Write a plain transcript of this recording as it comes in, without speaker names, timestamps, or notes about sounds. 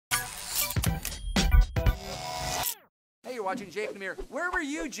you're watching Jake and Amir. Where were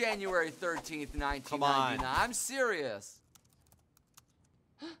you January 13th, 1999? Come on. I'm serious.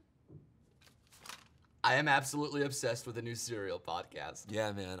 I am absolutely obsessed with a new Serial podcast.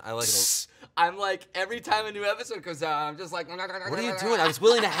 Yeah, man, I like it. I'm like, every time a new episode comes out, I'm just like, What are you doing? I was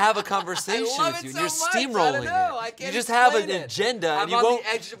willing to have a conversation with you. so You're much. steamrolling I don't know. it. I can't You just have an explain it. agenda I'm and you on won't the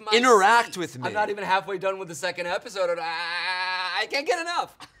edge of my interact seat. with me. I'm not even halfway done with the second episode, and I can't get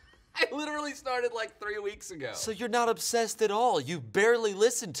enough. I literally started like 3 weeks ago. So you're not obsessed at all. You barely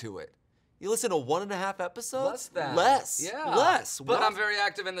listen to it. You listen to 1.5 episodes? Less than. Less. Yeah. Less. But What? I'm very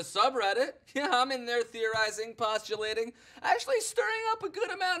active in the subreddit. Yeah, I'm in there theorizing, postulating, actually stirring up a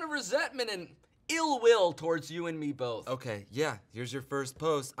good amount of resentment and ill will towards you and me both. Okay, yeah, here's your first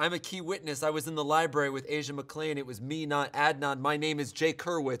post. I'm a key witness. I was in the library with Asia McClain. It was me, not Adnan. My name is Jay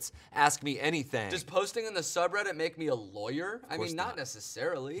Kerwitz. Ask me anything. Does posting in the subreddit make me a lawyer? I course mean, not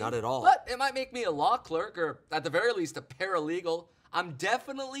necessarily. Not at all. But it might make me a law clerk, or at the very least, a paralegal. I'm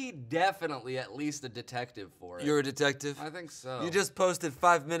definitely at least a detective for it. You're a detective? I think so. You just posted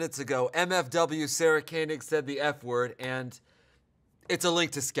 5 minutes ago, MFW Sarah Koenig said the F word, and it's a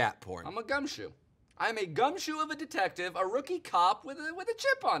link to scat porn. I'm a gumshoe. I'm a gumshoe of a detective, a rookie cop with a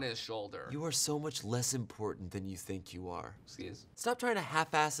chip on his shoulder. You are so much less important than you think you are. Excuse. Stop trying to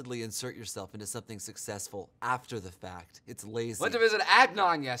half-assedly insert yourself into something successful after the fact. It's lazy. Went to visit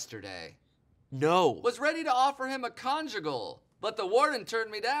Adnan yesterday. No. Was ready to offer him a conjugal, but the warden turned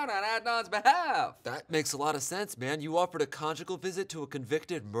me down on Adnan's behalf. That makes a lot of sense, man. You offered a conjugal visit to a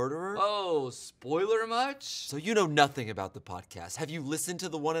convicted murderer? Oh, spoiler much? So you know nothing about the podcast. Have you listened to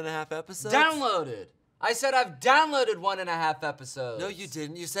the 1.5 episodes? Downloaded. I said I've downloaded 1.5 episodes. No, you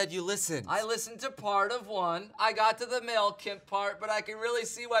didn't. You said you listened. I listened to part of one. I got to the male Kemp part, but I can really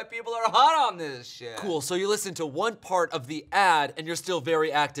see why people are hot on this shit. Cool, so you listened to one part of the ad and you're still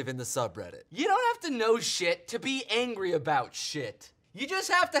very active in the subreddit. You don't have to know shit to be angry about shit. You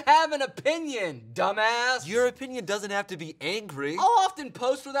just have to have an opinion, dumbass. Your opinion doesn't have to be angry. I'll often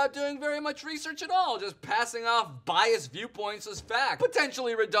post without doing very much research at all, just passing off biased viewpoints as fact.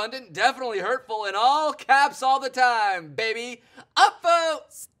 Potentially redundant, definitely hurtful, in all caps all the time, baby.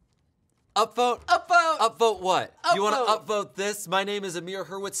 Upvote! Upvote? Upvote! Upvote what? You want to Upvote. upvote this? My name is Amir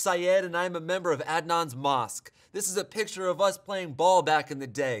Hurwitz Syed and I'm a member of Adnan's mosque. This is a picture of us playing ball back in the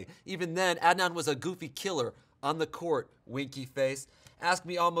day. Even then, Adnan was a goofy killer on the court, winky face. Ask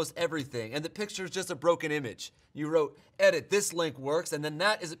me almost everything, and the picture is just a broken image. You wrote, edit, this link works, and then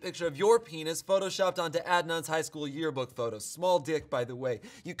that is a picture of your penis photoshopped onto Adnan's high school yearbook photo. Small dick, by the way.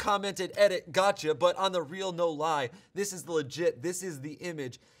 You commented, edit, gotcha, but on the real, no lie. This is the legit, this is the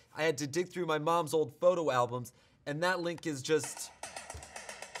image. I had to dig through my mom's old photo albums, and that link is just...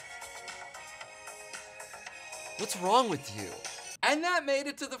 What's wrong with you? And that made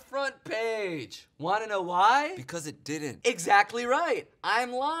it to the front page. Wanna know why? Because it didn't. Exactly right.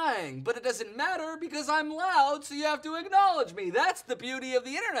 I'm lying, but it doesn't matter because I'm loud, so you have to acknowledge me. That's the beauty of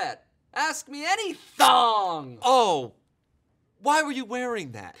the internet. Ask me any thong. Oh, why were you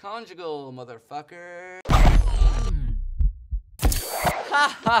wearing that? Conjugal, motherfucker.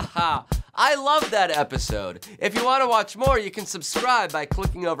 Ha ha ha. I love that episode. If you want to watch more, you can subscribe by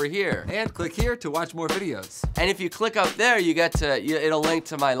clicking over here. And click here to watch more videos. And if you click up there, you get to, it'll link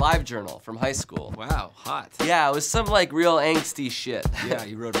to my live journal from high school. Wow, hot. Yeah, it was some like real angsty shit. Yeah,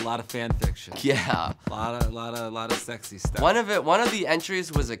 you wrote a lot of fan fiction. Yeah. A lot of sexy stuff. One of the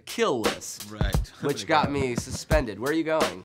entries was a kill list, Right. which got me suspended. Where are you going?